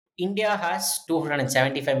India has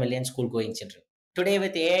 275 million school going children. Today,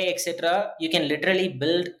 with AI, etc., you can literally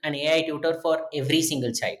build an AI tutor for every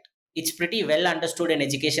single child. It's pretty well understood in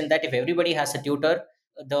education that if everybody has a tutor,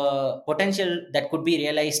 the potential that could be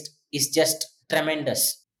realized is just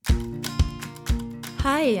tremendous.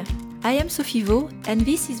 Hi, I am Sophie Vaux, and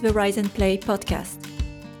this is the Rise and Play podcast.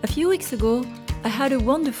 A few weeks ago, I had a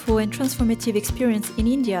wonderful and transformative experience in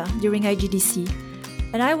India during IGDC,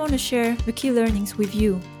 and I want to share the key learnings with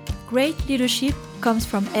you. Great leadership comes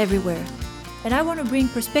from everywhere, and I want to bring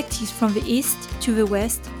perspectives from the East to the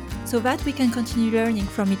West so that we can continue learning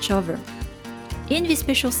from each other. In this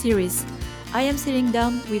special series, I am sitting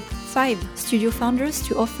down with 5 studio founders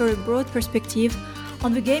to offer a broad perspective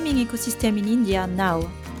on the gaming ecosystem in India now,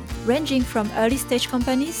 ranging from early-stage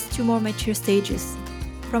companies to more mature stages,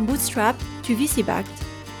 from bootstrap to VC-backed,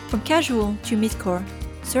 from casual to mid-core,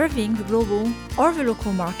 serving the global or the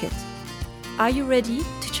local market. Are you ready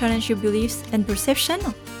to challenge your beliefs and perception?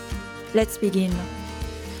 Let's begin.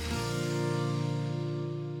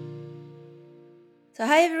 So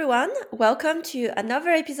hi everyone, welcome to another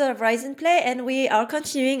episode of Rise and Play, and we are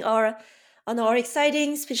continuing on our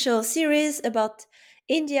exciting special series about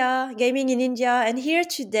India, gaming in India. And here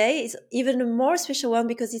today is even a more special one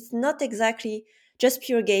because it's not exactly just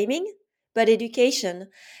pure gaming, but education.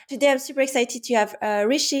 Today I'm super excited to have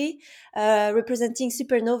Rishi representing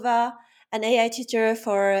Supernova, an AI tutor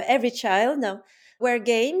for every child. Now, where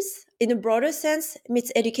games, in a broader sense, meets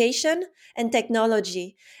education and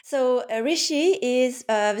technology. So Rishi is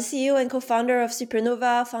the CEO and co-founder of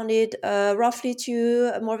Supernova, founded roughly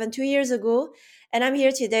more than 2 years ago. And I'm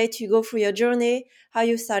here today to go through your journey, how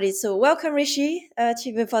you started. So welcome, Rishi,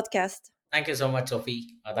 to the podcast. Thank you so much, Sophie.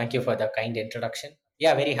 Thank you for the kind introduction.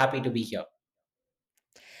 Yeah, very happy to be here.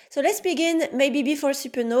 So let's begin maybe before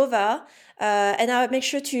Supernova, and I'll make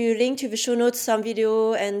sure to link to the show notes some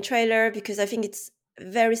video and trailer because I think it's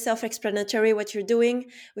very self-explanatory what you're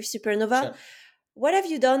doing with Supernova. Sure. What have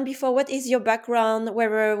you done before? What is your background?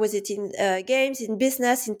 Where was it in games, in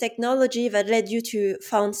business, in technology that led you to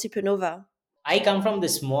found Supernova? I come from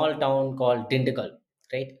this small town called Dindigul,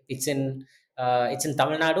 right? It's in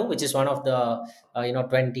Tamil Nadu, which is one of the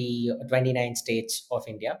 29 states of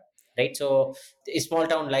India, right? So a small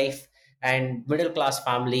town life and middle class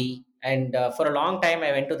family, and for a long time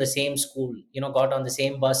I went to the same school. Got on the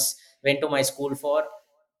same bus, went to my school for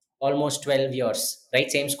almost 12 years,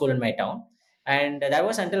 right? Same school in my town, and that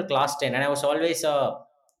was until class 10. And I was always a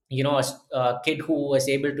kid who was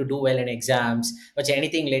able to do well in exams, which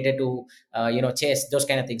anything related to chess, those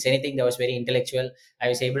kind of things, anything that was very intellectual, I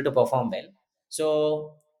was able to perform well.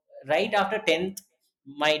 So right after 10th,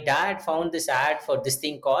 my dad found this ad for this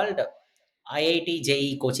thing called IIT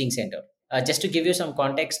JE coaching center. Just to give you some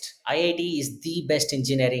context, IIT is the best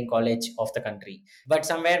engineering college of the country. But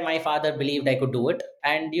somewhere my father believed I could do it,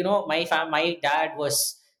 and my dad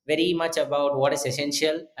was very much about what is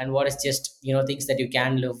essential and what is just things that you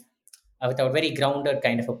can live without, very grounded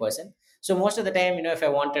kind of a person. So most of the time, if I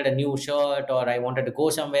wanted a new shirt or I wanted to go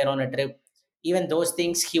somewhere on a trip, even those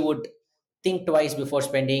things he would think twice before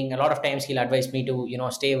spending. A lot of times he'll advise me to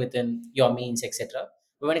stay within your means, etc.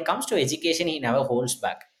 But when it comes to education, he never holds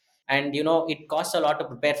back. And it costs a lot to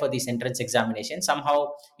prepare for these entrance examinations.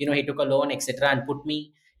 Somehow, he took a loan, etc., and put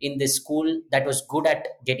me in this school that was good at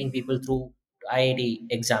getting people through IIT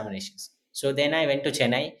examinations. So then I went to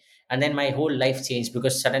Chennai, and then my whole life changed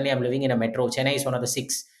because suddenly I'm living in a metro. Chennai is one of the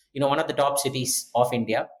six, one of the top cities of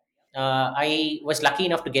India. I was lucky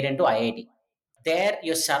enough to get into IIT. There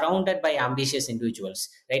you're surrounded by ambitious individuals,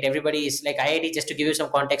 right? Everybody is like IIT. Just to give you some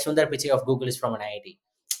context, Sundar Pichai of Google is from an IIT,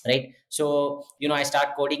 right? So I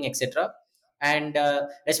start coding, etc., and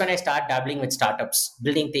that's when I start dabbling with startups,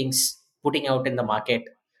 building things, putting out in the market,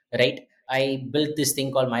 right? I built this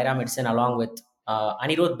thing called Myra Medicine along with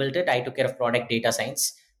Anirudh. Built it. I took care of product data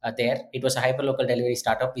science. There it was a hyperlocal delivery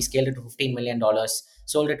startup. We scaled it to $15 million,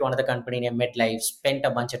 sold it to another company named MedLife, spent a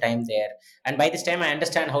bunch of time there. And by this time I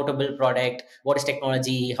understand how to build product, what is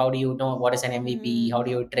technology, how do you know what is an MVP, how do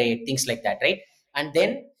you trade, things like that, right? And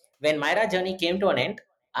then when Myra journey came to an end,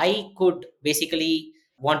 I could basically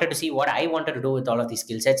wanted to see what I wanted to do with all of these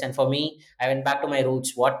skill sets. And for me, I went back to my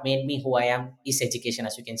roots. What made me who I am is education.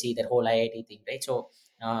 As you can see, that whole IIT thing, right? So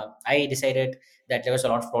I decided that there was a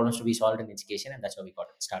lot of problems to be solved in education, and that's how we got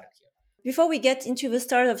it started here. Before we get into the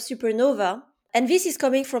start of Supernova, and this is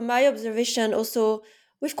coming from my observation also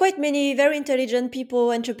with quite many very intelligent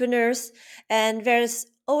people, entrepreneurs, and there's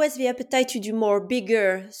always the appetite to do more,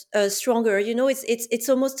 bigger, stronger. It's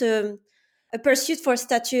almost a pursuit for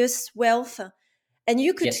status, wealth, And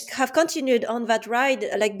you could Yes. have continued on that ride,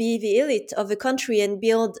 like be the elite of the country and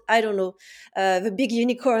build, I don't know, the big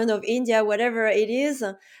unicorn of India, whatever it is,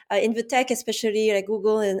 in the tech, especially like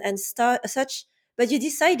Google and such. But you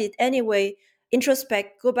decided anyway,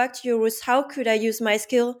 introspect, go back to your roots. How could I use my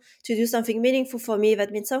skill to do something meaningful for me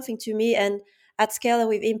that means something to me and at scale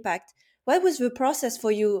with impact? What was the process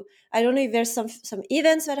for you? I don't know if there's some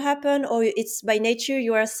events that happen, or it's by nature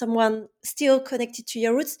you are someone still connected to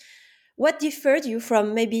your roots. What differed you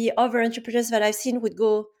from maybe other entrepreneurs that I've seen would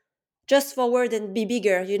go just forward and be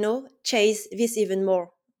bigger, chase this even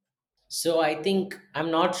more? So I think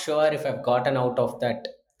I'm not sure if I've gotten out of that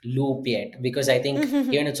loop yet, because I think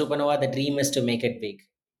even in Supernova, the dream is to make it big,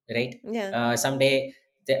 right? Yeah. Someday,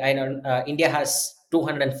 I know India has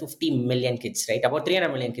 250 million kids, right? About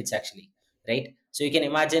 300 million kids actually, right? So you can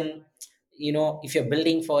imagine, if you're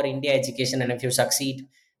building for India education and if you succeed,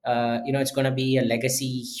 it's going to be a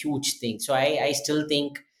legacy, huge thing. So I still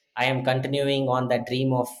think I am continuing on that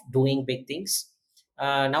dream of doing big things.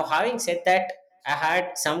 Now, having said that, I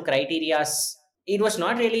had some criterias. It was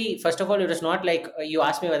not really, first of all, it was not like you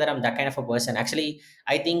asked me whether I'm that kind of a person. Actually,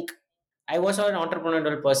 I think I was an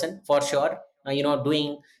entrepreneurial person for sure,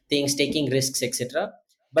 doing things, taking risks, etc.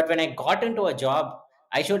 But when I got into a job,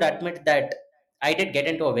 I should admit that I did get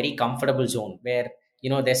into a very comfortable zone where,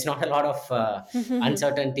 there's not a lot of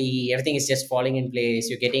uncertainty. Everything is just falling in place.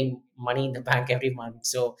 You're getting money in the bank every month.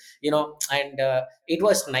 So, and it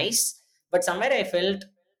was nice. But somewhere I felt,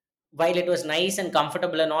 while it was nice and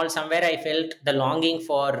comfortable and all, somewhere I felt the longing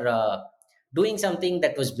for doing something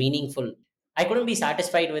that was meaningful. I couldn't be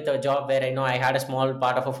satisfied with a job where I know I had a small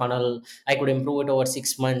part of a funnel. I could improve it over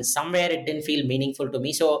 6 months. Somewhere it didn't feel meaningful to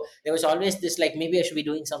me. So there was always this, like, maybe I should be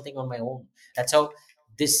doing something on my own. That's how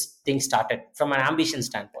this thing started from an ambition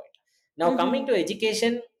standpoint. Now, coming to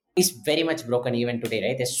education is very much broken even today,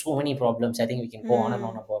 right? There's so many problems. I think we can go on and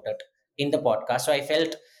on about it in the podcast. So I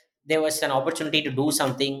felt there was an opportunity to do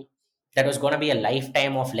something that was going to be a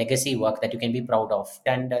lifetime of legacy work that you can be proud of,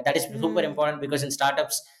 and that is super important, because in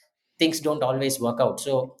startups things don't always work out.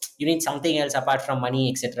 So you need something else apart from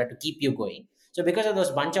money, etc., to keep you going. So because of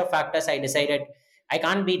those bunch of factors, I decided I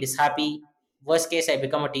can't be this happy. Worst case, I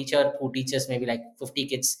become a teacher who teaches maybe like 50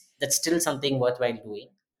 kids. That's still something worthwhile doing.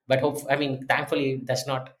 But thankfully, that's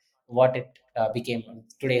not what it became.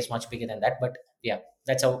 Today is much bigger than that. But yeah,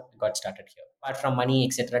 that's how I got started here. Apart from money,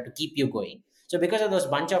 etc., to keep you going. So because of those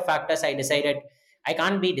bunch of factors, I decided I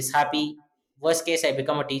can't be this happy. Worst case, I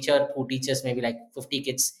become a teacher who teaches maybe like 50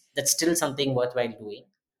 kids. That's still something worthwhile doing.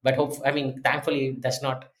 But thankfully, that's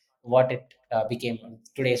not what it became.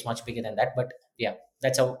 Today is much bigger than that. But yeah,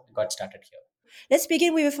 that's how I got started here. Let's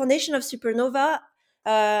begin with the foundation of Supernova.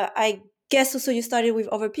 I guess also you started with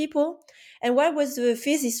other people. And what was the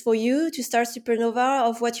thesis for you to start Supernova,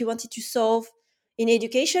 of what you wanted to solve in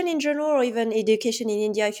education in general, or even education in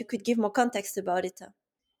India? If you could give more context about it.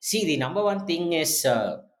 See, the number one thing is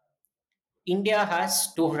India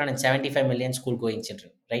has 275 million school going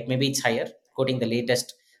children, right? Maybe it's higher, quoting the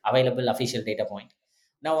latest available official data point.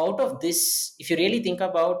 Now, out of this, if you really think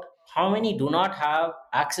about how many do not have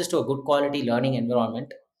access to a good quality learning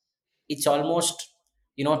environment, it's almost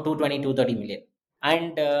 220, 230 million.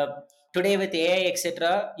 And today with AI,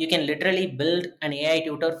 etc., you can literally build an AI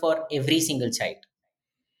tutor for every single child.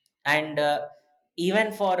 And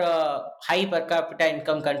even for a high per capita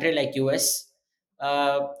income country like US,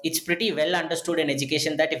 it's pretty well understood in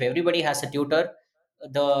education that if everybody has a tutor,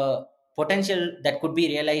 the potential that could be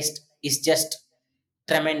realized is just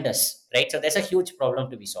tremendous, right? So there's a huge problem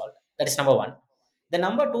to be solved. That is number one. The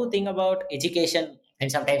number two thing about education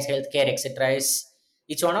and sometimes healthcare, etc., is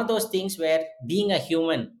it's one of those things where being a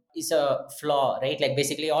human is a flaw, right? Like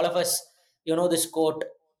basically all of us, this quote,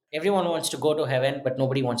 everyone wants to go to heaven but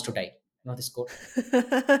nobody wants to die. This quote,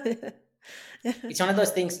 it's one of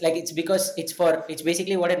those things, like it's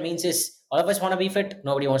basically what it means is all of us want to be fit,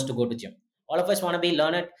 nobody wants to go to gym. All of us want to be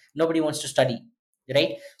learned, nobody wants to study,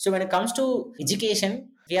 right? So when it comes to education,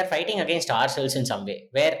 we are fighting against ourselves in some way,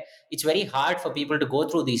 where it's very hard for people to go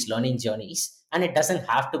through these learning journeys, and it doesn't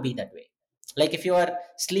have to be that way. Like if you are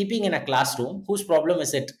sleeping in a classroom, whose problem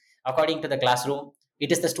is it? According to the classroom,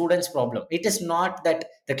 it is the student's problem. It is not that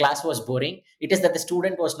the class was boring, it is that the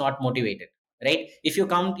student was not motivated, right? If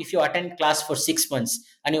you attend class for 6 months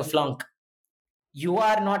and you flunk, you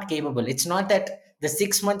are not capable. It's not that the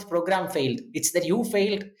 6 month program failed, it's that you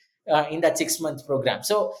failed in that 6 month program.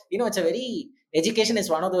 So it's a very, education is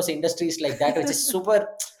one of those industries like that, which is super.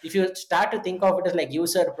 If you start to think of it as like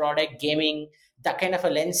user, product, gaming, that kind of a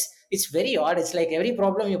lens, it's very odd. It's like every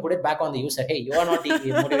problem you put it back on the user. Hey, you are not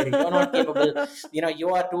motivated, you are not capable, you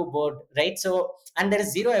are too bored, right? So, and there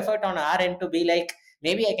is zero effort on our end to be like,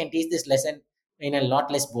 maybe I can teach this lesson in a lot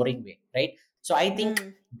less boring way, right? So I think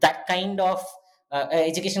Mm. that kind of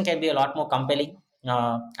education can be a lot more compelling,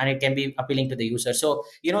 and it can be appealing to the user. So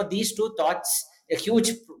these two thoughts, a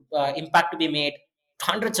huge impact to be made,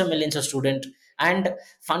 hundreds of millions of students, and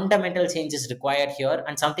fundamental change is required here.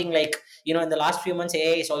 And something like, in the last few months,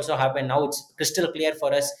 AI is also happened. Now it's crystal clear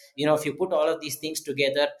for us, if you put all of these things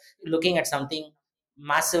together, looking at something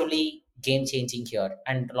massively game changing here,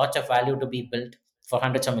 and lots of value to be built for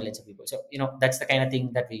hundreds of millions of people. So that's the kind of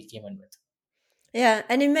thing that we came in with. Yeah,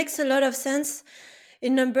 and it makes a lot of sense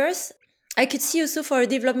in numbers. I could see also for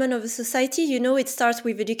development of a society, it starts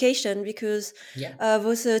with education because Yeah.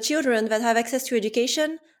 those children that have access to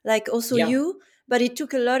education, like also Yeah. you, but it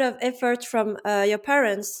took a lot of effort from your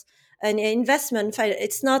parents and investment.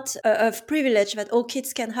 It's not a privilege that all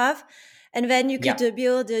kids can have. And then you could Yeah.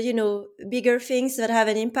 build, bigger things that have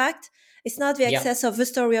an impact. It's not the Yeah. access of the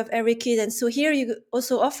story of every kid. And so here you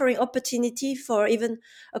also offering opportunity for even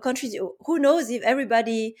a country. Who knows if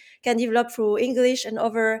everybody can develop through English and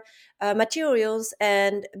other materials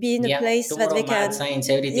and be in a Yeah. place that Tomorrow, they math, can, science,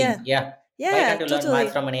 everything. yeah, Yeah. Why yeah, can't you learn math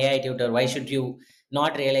totally. from an AI tutor? Why should you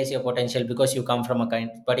not realize your potential because you come from a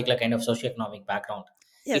particular kind of socioeconomic background?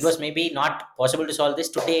 It Yes. was maybe not possible to solve this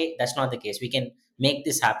today. That's not the case. We can make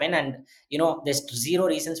this happen, and there's zero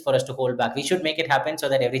reasons for us to hold back. We should make it happen so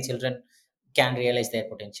that every children can realize their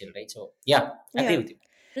potential, right? So yeah, agree Yeah. with you.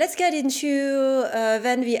 Let's get into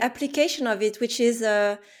then the application of it, which is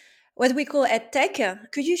what we call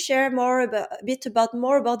EdTech. Could you share more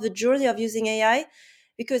about the journey of using AI?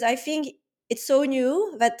 Because I think it's so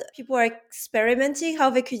new that people are experimenting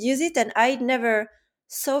how they could use it, and I never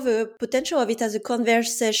saw the potential of it as a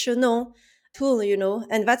conversational tool,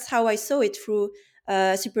 and that's how I saw it through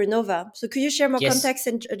Supernova. So could you share more Yes. context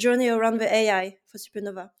and a journey around the AI for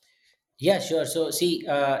Supernova? Yeah, sure. So, see,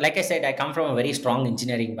 like I said, I come from a very strong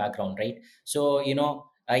engineering background, right? So,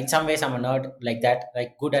 in some ways, I'm a nerd like that,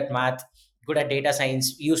 like good at math, good at data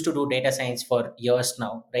science, used to do data science for years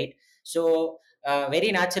now, right? So,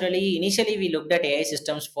 very naturally, initially, we looked at AI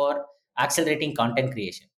systems for accelerating content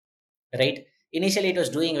creation, right? Initially, it was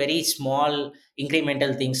doing very small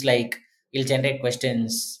incremental things like it'll generate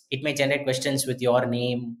questions. It may generate questions with your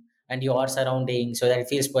name and your surroundings so that it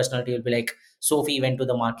feels personal to you. It'll be like, Sophie went to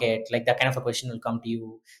the market, like that kind of a question will come to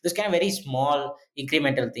you. This kind of very small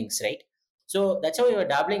incremental things, right? So that's how we were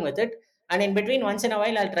dabbling with it. And in between, once in a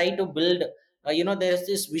while, I'll try to build, there's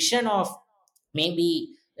this vision of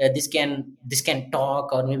maybe this can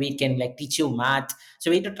talk, or maybe it can like teach you math. So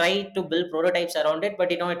we had to try to build prototypes around it,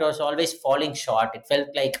 but it was always falling short. It felt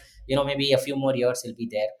like maybe a few more years will be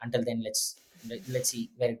there. Until then, let's see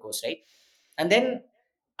where it goes, right? And then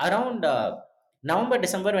around November,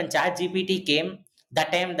 December, when Chat GPT came,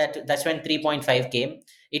 that's when 3.5 came.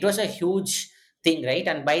 It was a huge thing, right?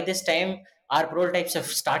 And by this time, our prototypes are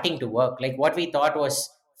starting to work. Like what we thought was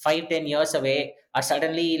 5-10 years away are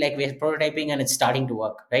suddenly like we're prototyping and it's starting to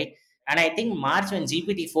work, right? And I think March, when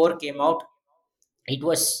GPT-4 came out, it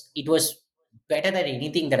was better than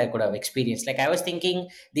anything that I could have experienced. Like I was thinking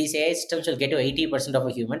these AI systems will get to 80% of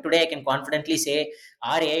a human. Today I can confidently say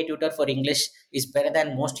our AI tutor for English is better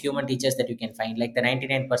than most human teachers that you can find, like the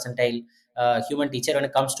 99 percentile human teacher when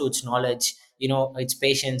it comes to its knowledge, its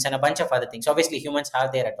patience, and a bunch of other things. Obviously humans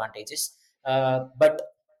have their advantages, but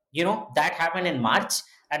that happened in March.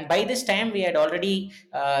 And by this time we had already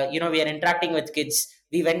we are interacting with kids.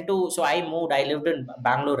 We went to so I moved. I lived in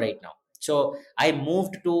Bangalore right now. So I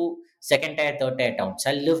moved to second tier, third tier towns.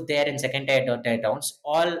 I lived there in second tier, third tier towns.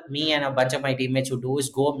 All me and a bunch of my teammates would do is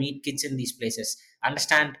go meet kids in these places,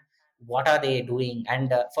 understand what are they doing.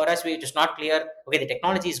 And for us, it was not clear. Okay, the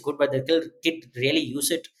technology is good, but the kid really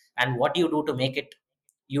use it, and what do you do to make it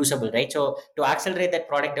usable, right? So to accelerate that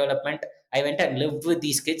product development, I went and lived with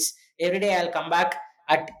these kids. Every day I'll come back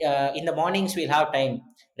at in the mornings we'll have time,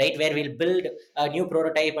 right, where we'll build a new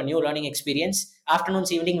prototype, a new learning experience.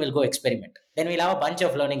 Afternoons, evening, we'll go experiment. Then we'll have a bunch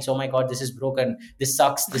of learnings. Oh my god, this is broken, this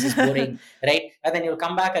sucks, this is boring, right? And then you'll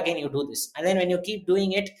come back again, you do this, and then when you keep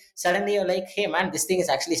doing it, suddenly you're like, hey man, this thing is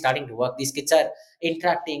actually starting to work. These kids are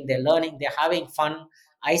interacting, they're learning, they're having fun.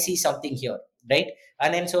 I see something here, right?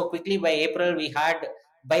 And then so quickly by April,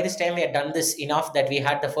 by this time we had done this enough that we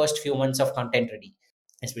had the first few months of content ready.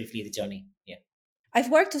 That's briefly the journey. Yeah. I've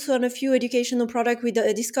worked also on a few educational products. We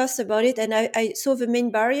discussed about it, and I saw the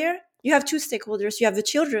main barrier. You have two stakeholders. You have the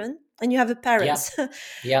children, and you have the Yeah. parents.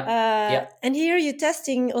 Yeah. Yeah. And here you're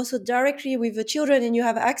testing also directly with the children, and you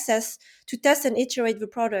have access to test and iterate the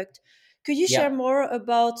product. Could you share Yeah, more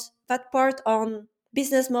about that part on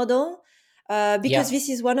business model? Because yeah, this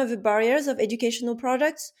is one of the barriers of educational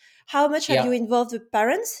products. How much have you yeah. involved the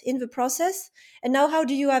parents in the process? And now, how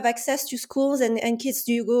do you have access to schools and kids?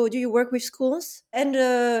 Do you work with schools? And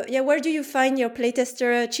yeah, where do you find your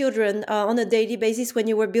playtester children on a daily basis when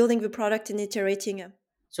you were building the product and iterating?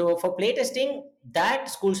 So for playtesting, that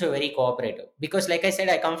schools are very cooperative because, like I said,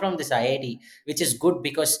 I come from this IIT, which is good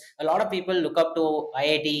because a lot of people look up to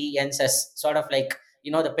IITians as sort of like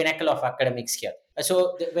the pinnacle of academics here.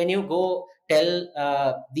 So when you go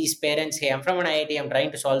tell these parents, "Hey, I'm from an IIT. I'm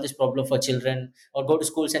trying to solve this problem for children," or go to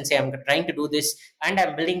schools and say, "I'm trying to do this and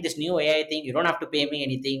I'm building this new AI thing. You don't have to pay me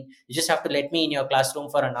anything. You just have to let me in your classroom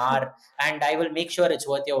for an hour, and I will make sure it's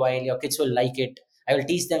worth your while. Your kids will like it. I will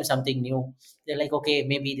teach them something new." They're like, okay,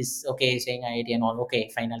 maybe this, okay, saying IIT and all, okay,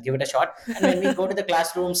 fine, I'll give it a shot. And when we go to the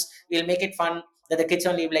classrooms, we'll make it fun that the kids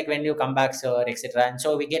only like, when you come back, sir, etc. And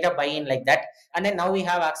so we get a buy-in like that. And then now we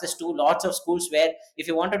have access to lots of schools where if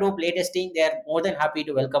you want to do playtesting, they're more than happy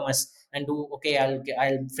to welcome us and do, okay, I'll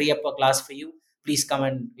free up a class for you. Please come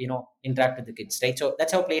and interact with the kids, right? So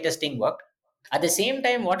that's how playtesting worked. At the same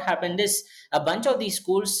time, what happened is a bunch of these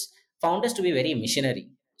schools found us to be very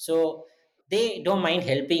missionary. So they don't mind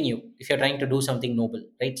helping you if you're trying to do something noble,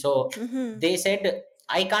 right? So Mm-hmm. they said,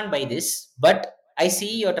 I can't buy this, but I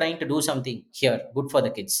see you're trying to do something here good for the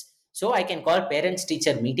kids. So I can call parents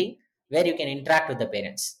teacher meeting where you can interact with the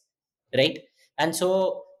parents, right? And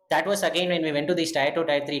so that was again when we went to these tier 2,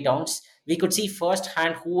 tier 3 towns, we could see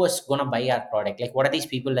firsthand who was going to buy our product. Like, what are these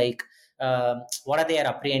people like? What are their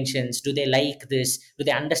apprehensions? Do they like this? Do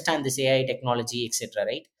they understand this AI technology, etc.,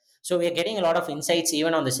 right? So we are getting a lot of insights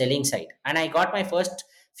even on the selling side. And I got my first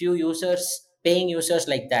few users, paying users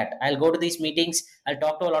like that. I'll go to these meetings, I'll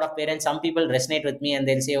talk to a lot of parents. Some people resonate with me and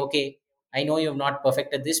they'll say, okay, I know you've not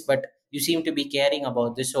perfected this, but you seem to be caring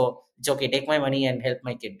about this. So it's okay, take my money and help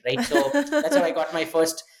my kid, right? So that's how I got my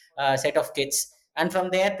first set of kids. And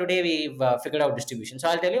from there, today we've figured out distribution. So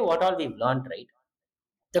I'll tell you what all we've learned, right?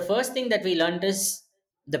 The first thing that we learned is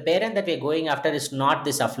the parent that we're going after is not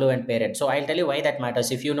this affluent parent. So I'll tell you why that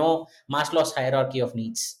matters. If you know Maslow's hierarchy of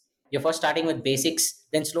needs, you're first starting with basics,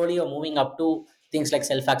 then slowly you're moving up to things like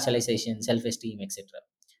self-actualization, self-esteem, etc.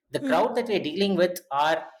 The crowd that we're dealing with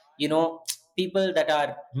are, you know, people that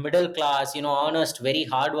are middle class, honest, very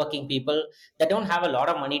hardworking people that don't have a lot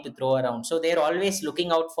of money to throw around. So they're always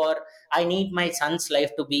looking out for, I need my son's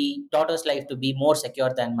life to be, daughter's life to be more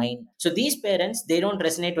secure than mine. So these parents, they don't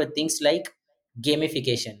resonate with things like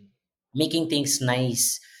gamification, making things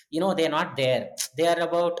nice. They're not there. They are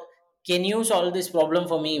about, can you solve this problem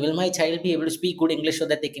for me? Will my child be able to speak good English so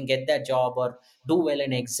that they can get that job or do well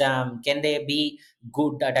in exam? Can they be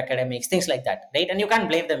good at academics? Things like that, right? And you can't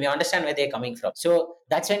blame them. You understand where they're coming from. So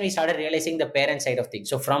that's when we started realizing the parent side of things.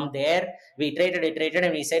 So from there, we iterated,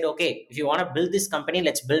 and we said, okay, if you want to build this company,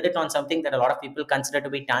 let's build it on something that a lot of people consider to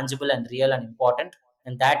be tangible and real and important,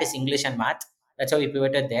 and that is English and math. That's how we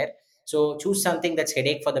pivoted there. So choose something that's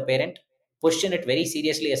headache for the parent, question it very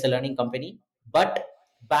seriously as a learning company, but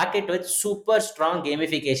back it with super strong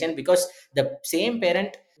gamification, because the same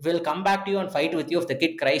parent will come back to you and fight with you if the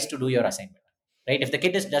kid cries to do your assignment, right? If the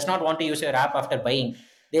kid does not want to use your app after buying,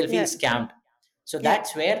 they'll feel Yeah. scammed. So Yeah.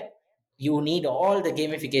 that's where you need all the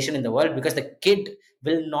gamification in the world, because the kid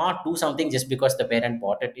will not do something just because the parent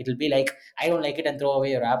bought it. It'll be like, I don't like it, and throw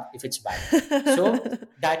away your app if it's bad. So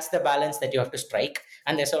that's the balance that you have to strike.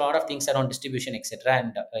 And there's a lot of things around distribution, etc.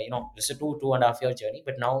 And it's a 2.5 year journey,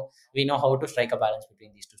 but now we know how to strike a balance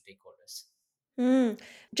between these two stakeholders. Mm.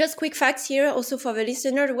 Just quick facts here, also for the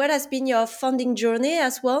listener. What has been your funding journey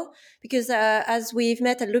as well? Because as we've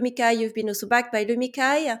met at Lumikai, you've been also backed by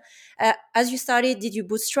Lumikai. As you started, did you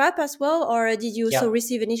bootstrap as well, or did you also Yeah.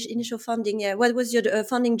 receive initial funding? Yeah. What was your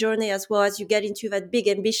funding journey as well as you get into that big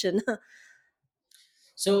ambition?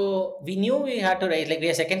 So we knew we had to raise, like, we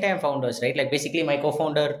are second time founders, right? Like, basically my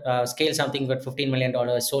co-founder scaled something with $15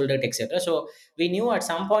 million, sold it, etc. So we knew at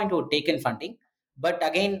some point we would take in funding. But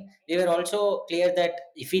again, we were also clear that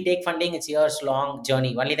if we take funding, it's years long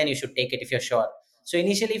journey. Only then you should take it if you're sure. So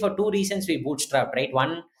initially, for two reasons, we bootstrapped, right?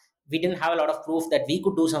 One, we didn't have a lot of proof that we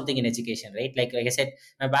could do something in education, right? Like I said,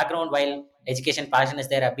 my background, while education passion is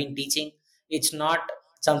there, I've been teaching. It's not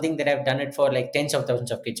something that I've done it for like tens of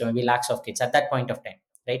thousands of kids or maybe lakhs of kids at that point of time,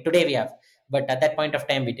 right? Today we have, but at that point of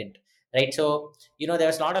time we didn't, right? So there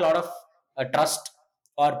was not a lot of trust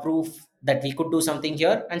or proof that we could do something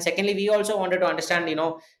here. And secondly, we also wanted to understand,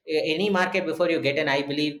 any market before you get in, I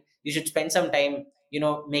believe you should spend some time,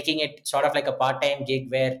 making it sort of like a part-time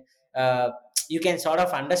gig where uh, you can sort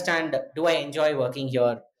of understand, do I enjoy working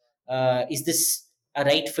here? Is this a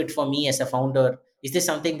right fit for me as a founder? Is this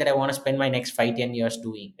something that I want to spend my next 5 10 years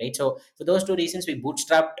doing, right? So for those two reasons we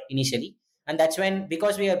bootstrapped initially. And that's when,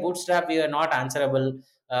 because we are bootstrapped, we are not answerable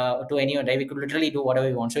to anyone, right? We could literally do whatever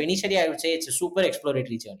we want. So initially I would say it's a super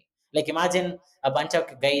exploratory journey. Like imagine a bunch of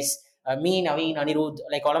guys, me, Naveen, Anirudh,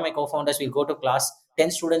 like all of my co-founders will go to class.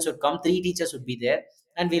 10 students would come, 3 teachers would be there,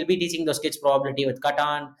 and we'll be teaching those kids probability with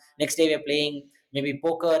Catan. Next day we're playing maybe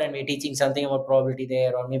poker and we're teaching something about probability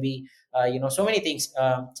there, or maybe so many things,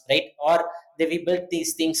 right? Or we built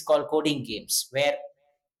these things called coding games, where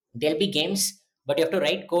there'll be games, but you have to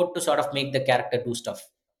write code to sort of make the character do stuff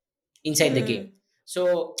inside the game. Mm.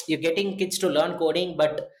 So you're getting kids to learn coding,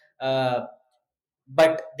 uh,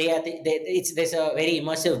 but it's there's a very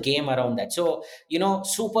immersive game around that. So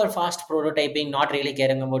super fast prototyping, not really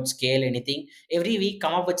caring about scale anything. Every week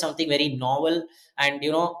come up with something very novel, and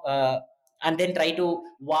and then try to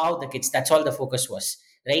wow the kids. That's all the focus was,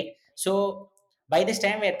 right? So by this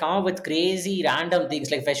time we had come up with crazy random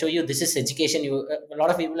things. Like if I show you this is education, you a lot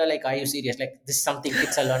of people are like, are you serious? Like this is something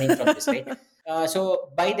kids are learning from this, right? So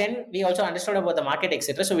by then we also understood about the market,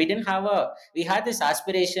 etc. So we didn't have a we had this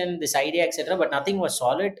aspiration, this idea, etc., but nothing was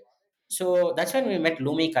solid. So that's when we met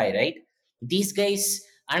Lumikai, right? These guys,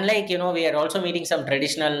 unlike we are also meeting some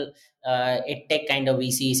traditional tech kind of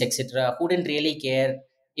VCs, etc., who didn't really care.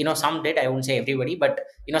 Some did. I wouldn't say everybody, but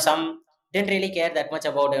some didn't really care that much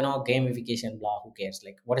about gamification. Blah, who cares?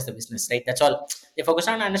 Like, what is the business, right? That's all they focus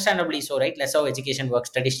on, understandably so, right? That's how education works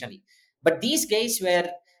traditionally. But these guys were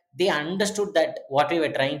they understood that what we were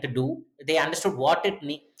trying to do. They understood what it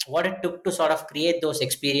took to sort of create those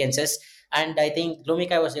experiences. And I think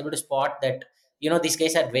Lumika was able to spot that these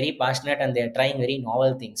guys are very passionate and they're trying very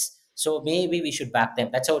novel things, so maybe we should back them.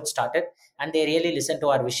 That's how it started. And they really listened to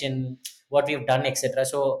our vision, what we've done, etc.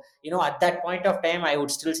 So at that point of time I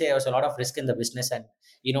would still say there was a lot of risk in the business. And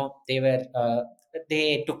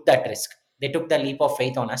they took that risk. They took the leap of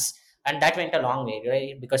faith on us, and that went a long way,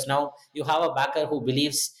 right? Because now you have a backer who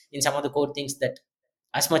believes in some of the core things that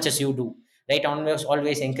as much as you do, right?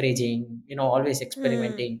 Always encouraging, always Mm.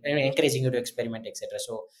 experimenting, encouraging you to experiment, etc.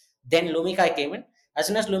 So then Lumika came in. As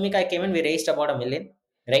soon as Lumika came in, we raised about 1 million,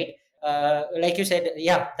 right? Like you said,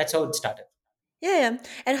 yeah, that's how it started. Yeah, yeah.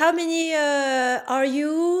 And how many are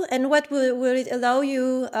you, and what will it allow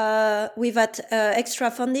you with that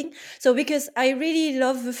extra funding? So, because I really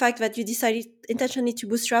love the fact that you decided intentionally to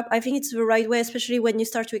bootstrap. I think it's the right way, especially when you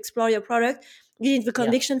start to explore your product. You need the Yeah,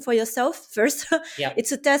 conviction for yourself first. yeah,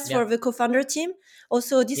 It's a test yeah, for the co-founder team.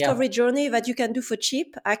 Also, a yeah, discovery journey that you can do for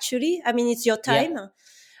cheap. Actually, I mean, it's your yeah, time,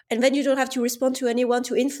 and then you don't have to respond to anyone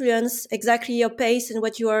to influence exactly your pace and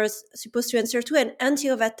what you are supposed to answer to. And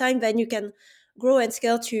until that time, then you can grow and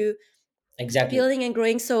scale to exactly. building and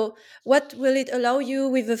growing. So what will it allow you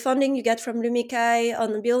with the funding you get from Lumikai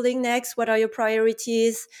on building next? What are your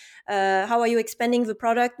priorities? How are you expanding the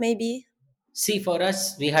product maybe? See, for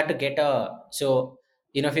us, we had to get if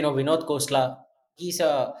you know Vinod Khosla, he's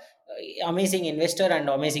a amazing investor and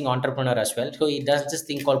amazing entrepreneur as well. So he does this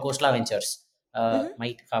thing called Khosla Ventures. Mm-hmm.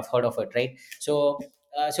 Might have heard of it, right? So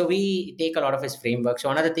we take a lot of his framework. So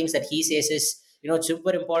one of the things that he says is, it's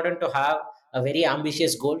super important to have a very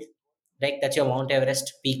ambitious goal, like that's your Mount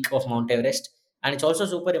Everest, peak of Mount Everest. And it's also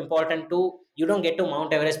super important to, you don't get to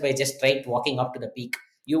Mount Everest by just straight walking up to the peak.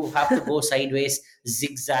 You have to go sideways,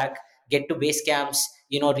 zigzag, get to base camps,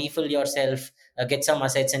 refill yourself, get some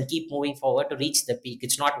assets, and keep moving forward to reach the peak.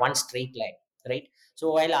 It's not one straight line, right?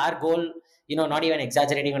 So while our goal, not even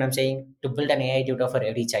exaggerating when I'm saying to build an AI tutor for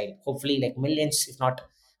every child, hopefully like millions, if not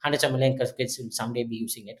hundreds of millions of kids will someday be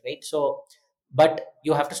using it, right? So, but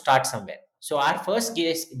you have to start somewhere. So our first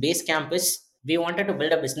base camp is, we wanted to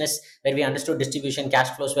build a business where we understood distribution, cash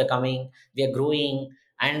flows were coming, we are growing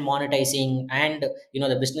and monetizing, and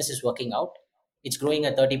the business is working out. It's growing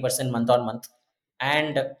at 30% month on month,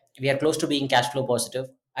 and we are close to being cash flow positive.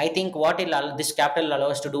 I think this capital allow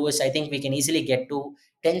us to do is, I think we can easily get to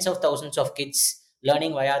tens of thousands of kids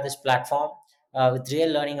learning via this platform, with real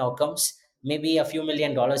learning outcomes, maybe a few $1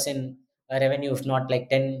 million in revenue, if not like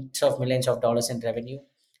tens of millions of dollars in revenue.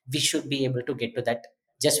 We should be able to get to that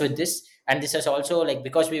just with this. And this is also like,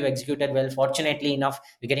 because we've executed well, fortunately enough,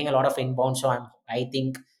 we're getting a lot of inbound. So I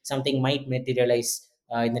think something might materialize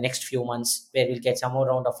in the next few months, where we'll get some more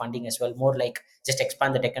round of funding as well, more like just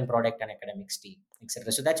expand the tech and product and academics team,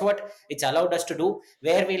 etc. So that's what it's allowed us to do.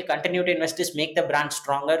 Where we'll continue to invest is make the brand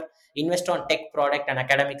stronger, invest on tech, product, and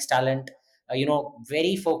academics talent. Be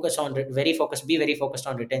very focused on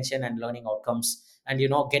retention and learning outcomes, and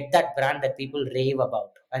get that brand that people rave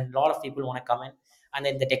about, and a lot of people want to come in, and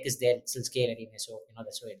then the tech is there, it's still scale anyway. So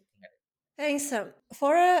that's the way I'm looking at it. Thanks.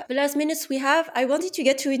 For the last minutes we have, I wanted to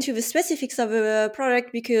get to into the specifics of the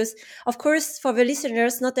product because, of course, for the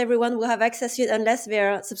listeners, not everyone will have access to it unless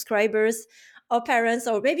they're subscribers or parents,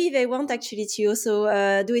 or maybe they want actually to also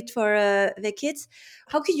do it for their kids.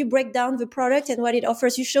 How could you break down the product and what it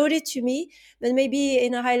offers? You showed it to me, but maybe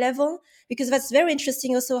in a high level, because that's very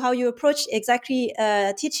interesting also how you approach exactly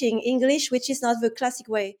teaching English, which is not the classic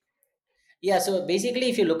way. Yeah, so basically,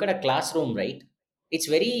 if you look at a classroom, right, it's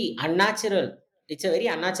very unnatural. It's a very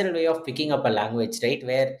unnatural way of picking up a language, right,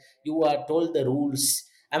 where you are told the rules.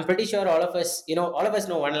 I'm pretty sure all of us, all of us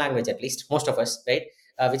know one language at least, most of us, right,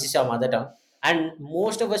 which is our mother tongue. And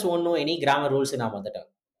most of us won't know any grammar rules in our mother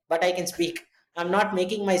tongue. But I can speak. I'm not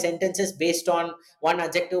making my sentences based on one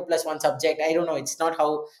adjective plus one subject. I don't know. It's not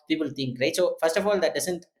how people think, right? So, first of all,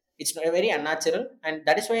 it's very unnatural. And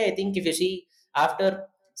that is why I think if you see, after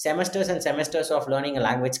semesters and semesters of learning a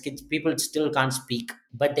language, kids people still can't speak,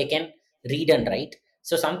 but they can read and write.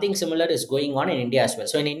 So something similar is going on in India as well.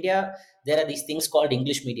 So in India, there are these things called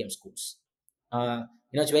English medium schools. uh,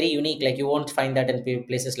 it's very unique. Like, you won't find that in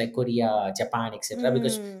places like Korea, Japan, etc.,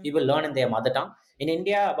 because Mm. people learn in their mother tongue. In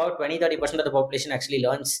India, about 20-30% of the population actually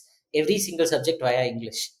learns every single subject via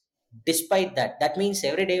English. Despite that, that means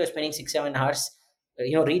every day you're spending 6-7 hours,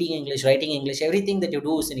 reading English, writing English. Everything that you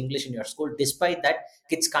do is in English in your school. Despite that,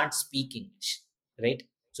 kids can't speak English, right?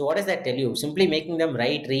 So what does that tell you? Simply making them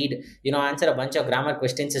write, read, answer a bunch of grammar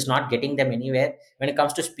questions is not getting them anywhere when it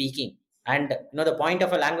comes to speaking. And the point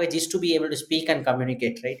of a language is to be able to speak and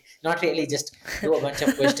communicate, right? Not really just do a bunch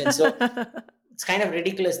of questions. So it's kind of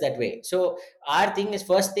ridiculous that way. So our thing is,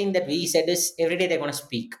 first thing that we said is, every day they're going to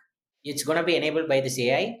speak. It's going to be enabled by this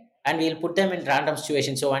AI, and we'll put them in random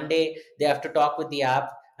situations. So one day they have to talk with the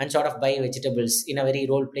app and sort of buy vegetables in a very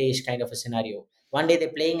role playish kind of a scenario. One day they're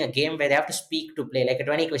playing a game where they have to speak to play, like a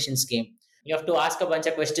 20 questions game. You have to ask a bunch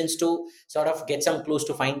of questions to sort of get some clues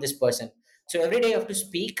to find this person. So every day you have to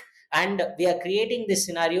speak. And we are creating this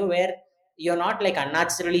scenario where you're not like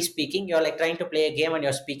unnaturally speaking, you're like trying to play a game and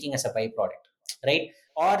you're speaking as a byproduct, right?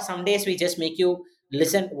 Or some days we just make you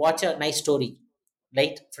listen, watch a nice story,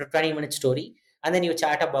 right, for a 20-minute story, and then you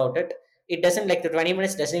chat about it. It doesn't, like, the 20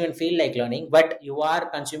 minutes doesn't even feel like learning, but you are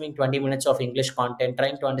consuming 20 minutes of English content,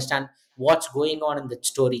 trying to understand what's going on in the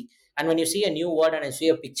story. And when you see a new word and you see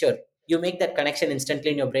a picture, you make that connection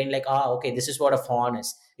instantly in your brain, like, okay, this is what a fawn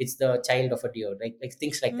is. It's the child of a deer, right? Like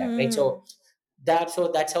things like that, right? Mm. So that's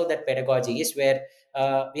how that pedagogy is, where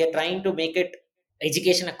we are trying to make it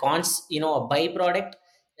education a byproduct.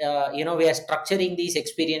 We are structuring these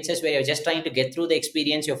experiences where you're just trying to get through the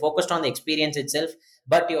experience, you're focused on the experience itself,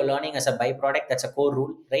 but you're learning as a byproduct. That's a core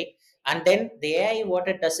rule, right? And then the AI, what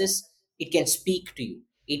it does is, it can speak to you.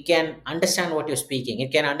 It can understand what you're speaking.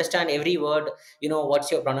 It can understand every word.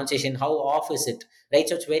 What's your pronunciation, how off is it, right?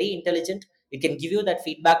 So it's very intelligent. It can give you that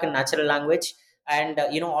feedback in natural language. And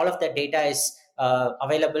all of that data is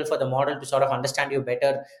available for the model to sort of understand you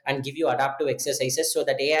better and give you adaptive exercises. So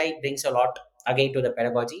that AI brings a lot again to the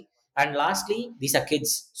pedagogy. And lastly, these are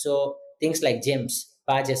kids, so things like gyms,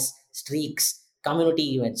 badges, streaks,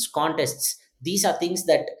 community events, contests, these are things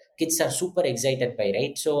that kids are super excited by,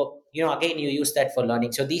 right? So again, you use that for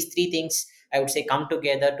learning. So these three things, I would say, come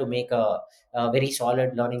together to make a very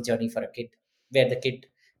solid learning journey for a kid, where the kid,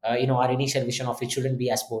 our initial vision of it shouldn't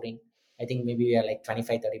be as boring. I think maybe we are like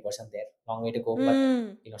 25-30% there. Long way to go, but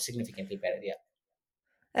Mm. significantly better. Yeah.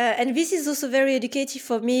 And this is also very educative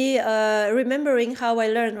for me, remembering how I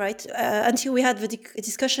learned, right? Until we had the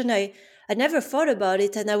discussion, I never thought about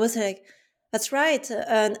it. And I was like, that's right.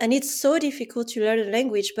 And it's so difficult to learn a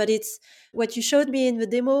language, but it's what you showed me in the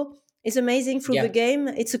demo is amazing through the Yeah. game.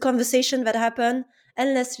 It's a conversation that happen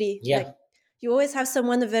endlessly. Like Yeah. you always have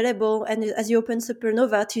someone available, and as you open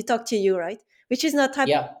Supernova to talk to you, right? Which is not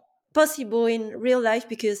Yeah. possible in real life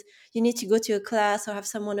because you need to go to a class or have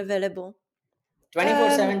someone available. Um,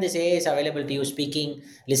 24/7, this AI is available to you, speaking,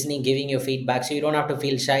 listening, giving you feedback. So you don't have to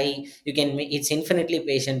feel shy. It's infinitely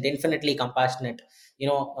patient, infinitely compassionate,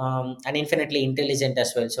 and infinitely intelligent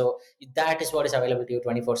as well. So that is what is available to you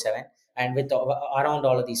 24/7, and with around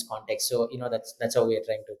all of these contexts. So, that's how we are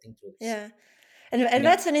trying to think through this. yeah. And Yeah.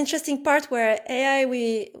 that's an interesting part where AI,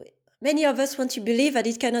 many of us want to believe that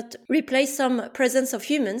it cannot replace some presence of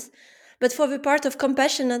humans, but for the part of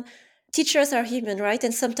compassion, and teachers are human, right?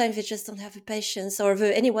 And sometimes they just don't have the patience or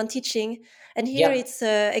anyone teaching. And here Yeah. it's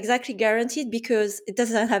exactly guaranteed because it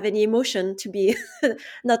doesn't have any emotion to be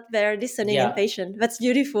not there listening and Yeah. patient. That's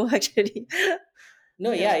beautiful, actually.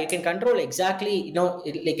 No, Yeah. yeah, you can control exactly,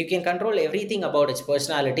 like, you can control everything about its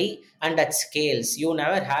personality, and at scales. We've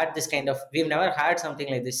never had something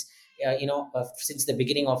like this since the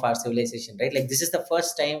beginning of our civilization, right? Like this is the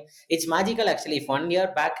first time. It's magical actually. If 1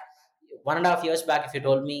 year back, 1.5 years back, if you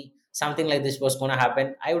told me something like this was going to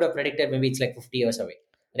happen, I would have predicted maybe it's like 50 years away,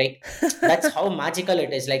 right? That's how magical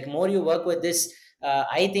it is. Like more you work with this,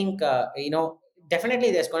 I think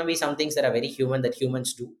definitely there's going to be some things that are very human that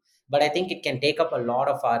humans do, but I think it can take up a lot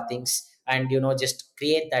of our things, and just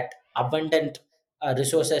create that abundant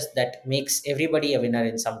resources that makes everybody a winner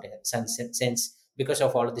in some sense because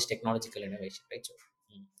of all of this technological innovation, right? So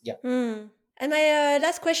yeah. Hmm. And my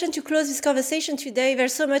last question to close this conversation today,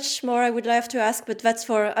 there's so much more I would love to ask, but that's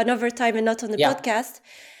for another time and not on the Yeah. podcast.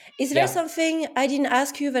 Is there Yeah. something I didn't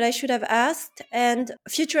ask you that I should have asked, and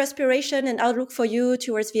future aspiration and outlook for you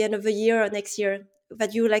towards the end of the year or next year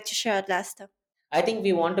that you would like to share at last? I think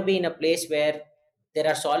we want to be in a place where there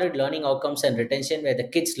are solid learning outcomes and retention, where the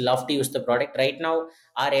kids love to use the product. Right now,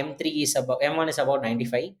 our M3 is about M1 is about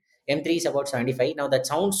 95, M3 is about 75. Now that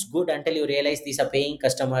sounds good until you realize these are paying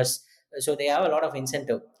customers, so they have a lot of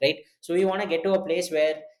incentive, right? So we want to get to a place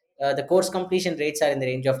where the course completion rates are in the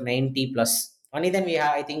range of 90 plus. Only then we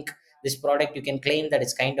have, I think, this product you can claim that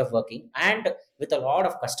it's kind of working, and with a lot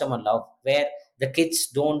of customer love, where the kids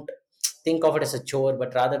don't think of it as a chore,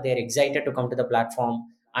 but rather they're excited to come to the platform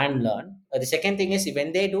and learn. The second thing is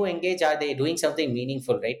when they do engage, are they doing something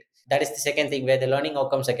meaningful, right? That is the second thing where the learning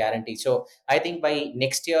outcomes are guaranteed. So I think by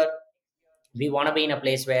next year, we want to be in a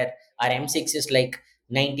place where our M6 is like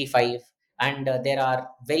 95, and there are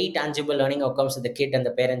very tangible learning outcomes that the kid and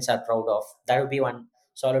the parents are proud of. That would be one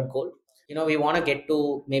solid goal. We want to get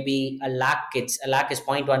to maybe a lakh kids. A lakh is zero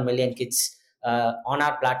point 0.1 million kids on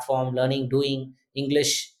our platform learning, doing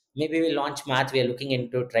English. Maybe we launch math. We are looking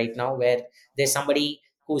into it right now, where there's somebody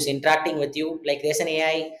who's interacting with you. Like there's an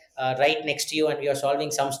AI right next to you, and you're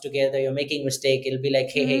solving sums together. You're making mistake. It'll be like,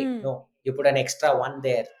 hey, Mm. no, you put an extra one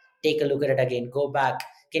there, take a look at it again, go back,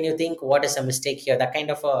 can you think what is a mistake here? That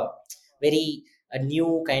kind of very a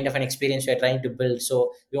new kind of an experience we're trying to build.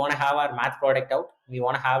 So we want to have our math product out, we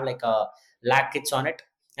want to have like a lakh kits on it,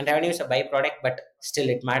 and revenue is a byproduct, but still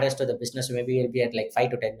it matters to the business. So maybe we'll be at like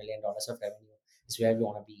 $5 to $10 million of revenue is where we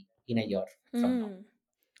want to be in a year from now. Mm.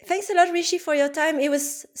 Thanks a lot, Rishi, for your time. It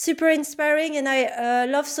was super inspiring, and I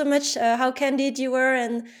love so much how candid you were,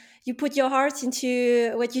 and you put your heart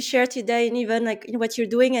into what you share today, and even like in what you're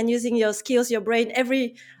doing and using your skills, your brain,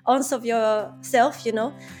 every ounce of yourself.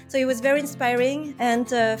 So it was very inspiring, and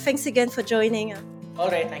thanks again for joining. All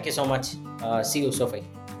right, thank you so much. See you, Sophie.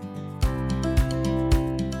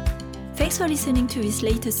 Thanks for listening to this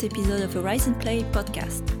latest episode of the Rise and Play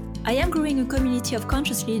podcast. I am growing a community of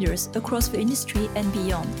conscious leaders across the industry and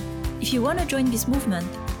beyond. If you want to join this movement,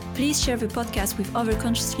 please share the podcast with other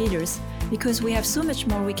conscious leaders, because we have so much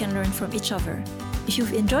more we can learn from each other. If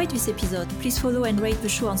you've enjoyed this episode, please follow and rate the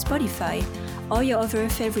show on Spotify or your other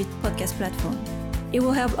favorite podcast platform. It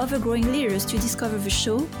will help other growing leaders to discover the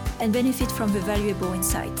show and benefit from the valuable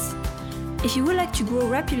insights. If you would like to grow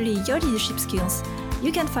rapidly your leadership skills,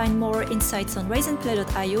 you can find more insights on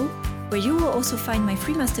riseandplay.io, where you will also find my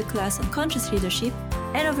free masterclass on conscious leadership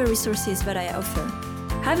and other resources that I offer.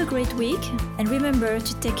 Have a great week, and remember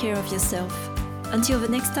to take care of yourself. Until the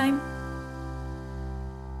next time.